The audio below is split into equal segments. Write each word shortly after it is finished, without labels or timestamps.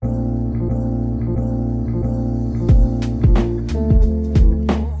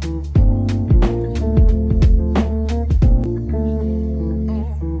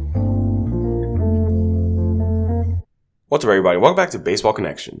What's up, everybody? Welcome back to Baseball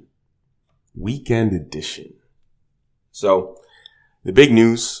Connection, Weekend Edition. So, the big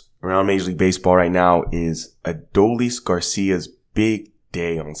news around Major League Baseball right now is Adolis Garcia's big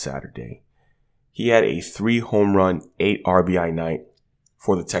day on Saturday. He had a 3-home run, 8 RBI night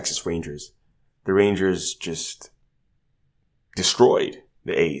for the Texas Rangers. The Rangers just destroyed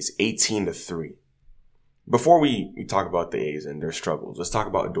the A's, 18-3. Before we talk about the A's and their struggles, let's talk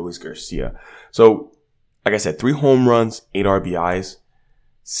about Adolis Garcia. So, like I said, 3 home runs, 8 RBIs.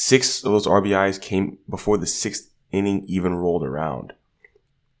 6 of those RBIs came before the 6th inning even rolled around.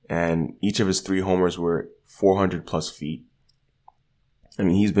 And each of his 3 homers were 400 plus feet. I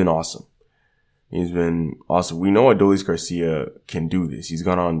mean, he's been awesome. We know Adolis Garcia can do this. He's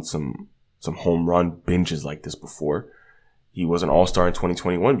gone on some home run binges like this before. He was an all-star in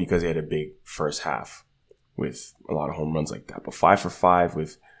 2021 because he had a big first half with a lot of home runs like that. But 5 for 5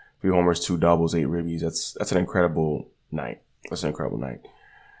 with 3 homers, 2 doubles, 8 ribbies. That's an incredible night.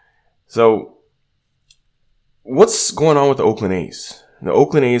 So, what's going on with the Oakland A's? The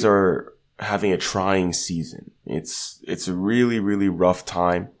Oakland A's are having a trying season. It's a really, really rough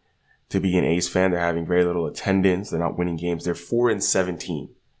time to be an A's fan. They're having very little attendance. They're not winning games. They're 4-17.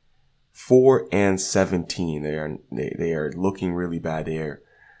 4-17. They are looking really bad. They are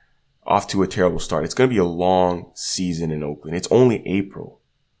off to a terrible start. It's going to be a long season in Oakland. It's only April,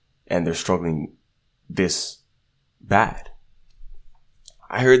 and they're struggling this bad.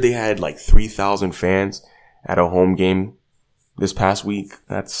 I heard they had like 3,000 fans at a home game this past week.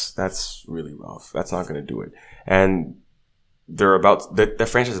 That's really rough. That's not going to do it. And the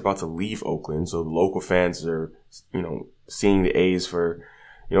franchise is about to leave Oakland, so the local fans are, seeing the A's for,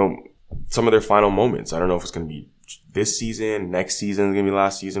 some of their final moments. I don't know if it's going to be this season, next season, it's going to be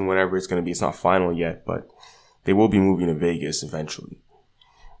last season, whatever it's going to be. It's not final yet, but they will be moving to Vegas eventually.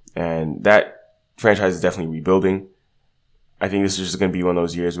 And that franchise is definitely rebuilding. I think this is just going to be one of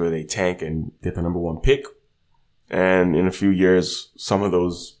those years where they tank and get the number 1 pick. And in a few years, some of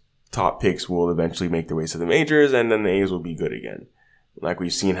those top picks will eventually make their way to the majors, and then the A's will be good again. Like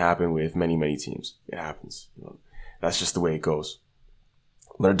we've seen happen with many, many teams. It happens. That's just the way it goes.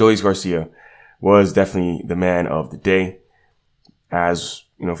 But Adolis Garcia was definitely the man of the day. As,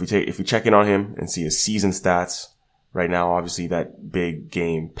 if we check in on him and see his season stats, right now, obviously, that big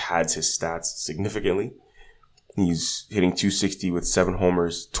game pads his stats significantly. He's hitting .260 with 7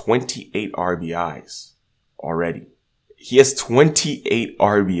 homers, 28 RBIs already. He has 28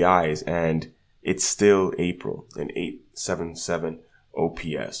 RBIs, and it's still April, an 877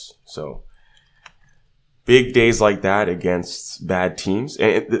 OPS. So, big days like that against bad teams.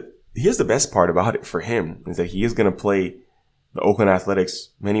 And here's the best part about it for him, is that he is going to play the Oakland Athletics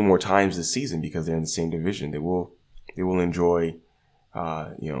many more times this season because they're in the same division. They will enjoy,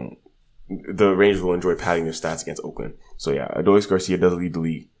 the Rangers will enjoy padding their stats against Oakland. So yeah, Adolis Garcia does lead the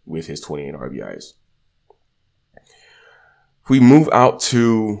league with his 28 RBIs. If we move out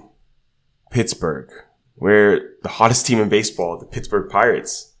to Pittsburgh, where the hottest team in baseball, the Pittsburgh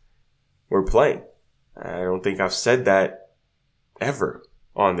Pirates, were playing. I don't think I've said that ever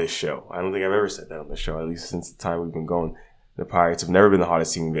on this show. I don't think I've ever said that on this show, at least since the time we've been going. The Pirates have never been the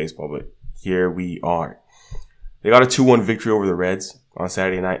hottest team in baseball, but here we are. They got a 2-1 victory over the Reds on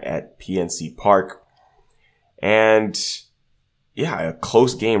Saturday night at PNC Park. And, yeah, a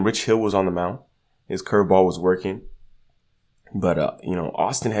close game. Rich Hill was on the mound. His curveball was working. But,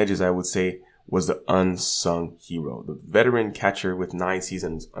 Austin Hedges, I would say, was the unsung hero. The veteran catcher with 9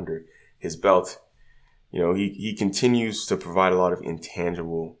 seasons under his belt. He continues to provide a lot of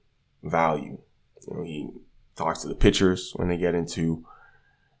intangible value. He talks to the pitchers when they get into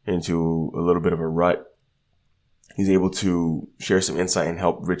a little bit of a rut. He's able to share some insight and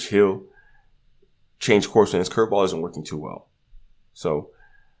help Rich Hill change course when his curveball isn't working too well. So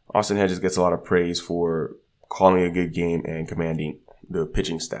Austin Hedges gets a lot of praise for calling a good game and commanding the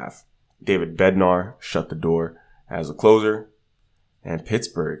pitching staff. David Bednar shut the door as a closer. And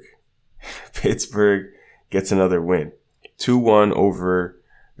Pittsburgh gets another win. 2-1 over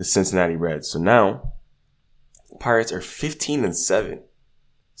the Cincinnati Reds. So now, the Pirates are 15-7.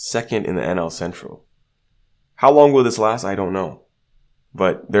 Second in the NL Central. How long will this last? I don't know.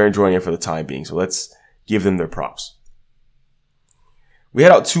 But they're enjoying it for the time being. So let's give them their props. We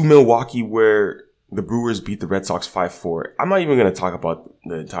head out to Milwaukee where the Brewers beat the Red Sox 5-4. I'm not even going to talk about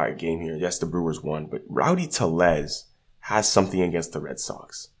the entire game here. Yes, the Brewers won. But Rowdy Tellez has something against the Red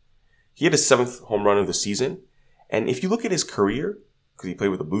Sox. He had his 7th home run of the season. And if you look at his career, because he played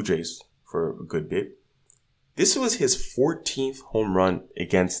with the Blue Jays for a good bit, this was his 14th home run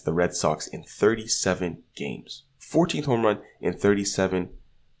against the Red Sox in 37 games. 14th home run in 37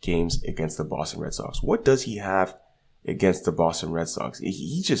 games against the Boston Red Sox. What does he have against the Boston Red Sox.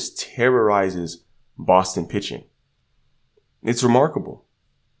 He just terrorizes Boston pitching. It's remarkable.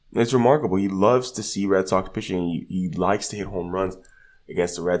 It's remarkable. He loves to see Red Sox pitching. He likes to hit home runs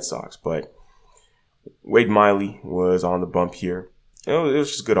against the Red Sox. But Wade Miley was on the bump here. It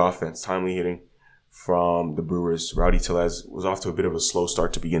was just good offense, timely hitting from the Brewers. Rowdy Tellez was off to a bit of a slow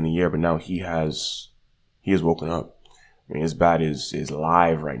start to begin the year, but now he has woken up. I mean, his bat is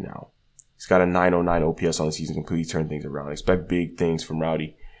live right now. He's got a 909 OPS on the season, completely turned things around. Expect big things from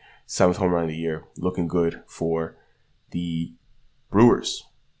Rowdy. 7th home run of the year. Looking good for the Brewers.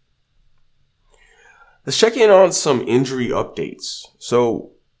 Let's check in on some injury updates.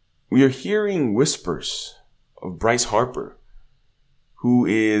 So we are hearing whispers of Bryce Harper, who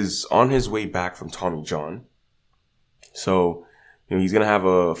is on his way back from Tommy John. So, he's going to have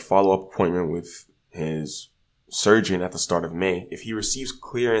a follow-up appointment with his surgeon at the start of May. If he receives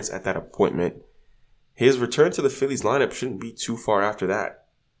clearance at that appointment, his return to the Phillies lineup shouldn't be too far after that,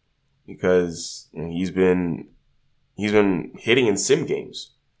 because he's been hitting in sim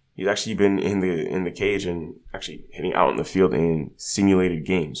games. He's actually been in the cage and actually hitting out in the field in simulated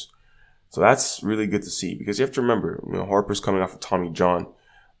games. So that's really good to see, because you have to remember, Harper's coming off of Tommy John.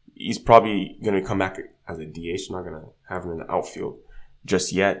 He's probably going to come back as a DH. Not going to have him in the outfield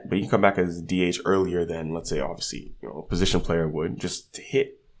just yet, but he can come back as a DH earlier than, let's say, obviously, a position player would, just to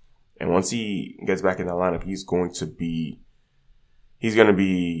hit. And once he gets back in that lineup, he's going to be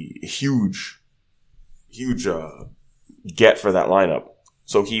a huge get for that lineup.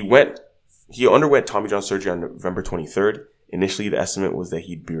 So he underwent Tommy John surgery on November 23rd. Initially, the estimate was that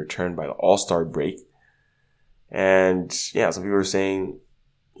he'd be returned by the All-Star break. And yeah, some people were saying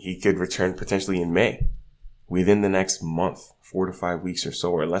he could return potentially in May, within the next month, 4 to 5 weeks or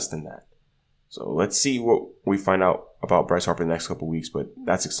so, or less than that. So let's see what we find out about Bryce Harper in the next couple of weeks, but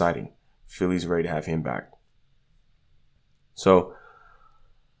that's exciting. Philly's ready to have him back. So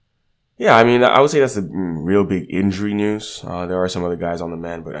yeah, I mean, I would say that's the real big injury news. There are some other guys on the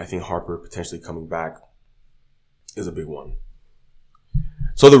mend, but I think Harper potentially coming back is a big one.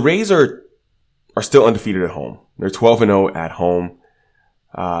 So the Rays are still undefeated at home. They're 12-0 at home.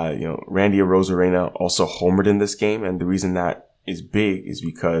 Randy Arozarena also homered in this game, and the reason that is big is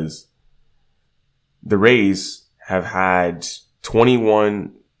because the Rays have had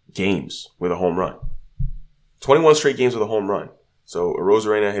 21 games with a home run. 21 straight games with a home run. So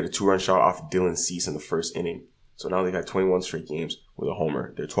Arozarena hit a 2-run shot off Dylan Cease in the first inning. So now they've had 21 straight games with a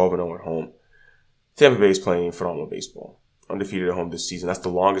homer. They're 12-0 at home. Tampa Bay is playing phenomenal baseball. Undefeated at home this season. That's the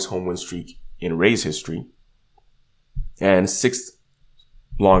longest home win streak in Rays history. And 6th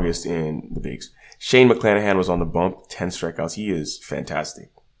longest in the bigs. Shane McClanahan was on the bump. 10 strikeouts. He is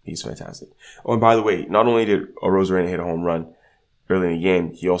fantastic. He's fantastic. Oh, and by the way, not only did Arozarena hit a home run early in the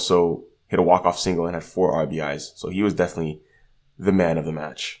game, he also hit a walk-off single and had 4 RBIs. So he was definitely the man of the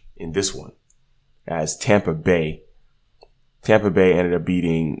match in this one. As Tampa Bay ended up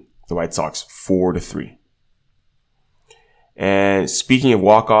beating the White Sox 4-3. And speaking of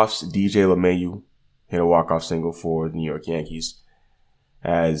walk-offs, DJ LeMahieu hit a walk-off single for the New York Yankees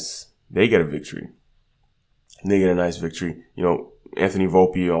as they get a victory. They get a nice victory. Anthony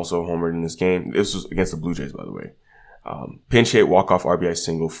Volpe also homered in this game. This was against the Blue Jays, by the way. Pinch hit, walk-off RBI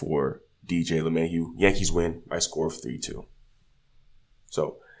single for DJ LeMahieu. Yankees win by a score of 3-2.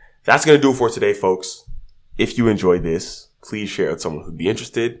 So that's going to do it for today, folks. If you enjoyed this, please share it with someone who'd be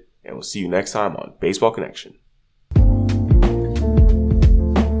interested, and we'll see you next time on Baseball Connection.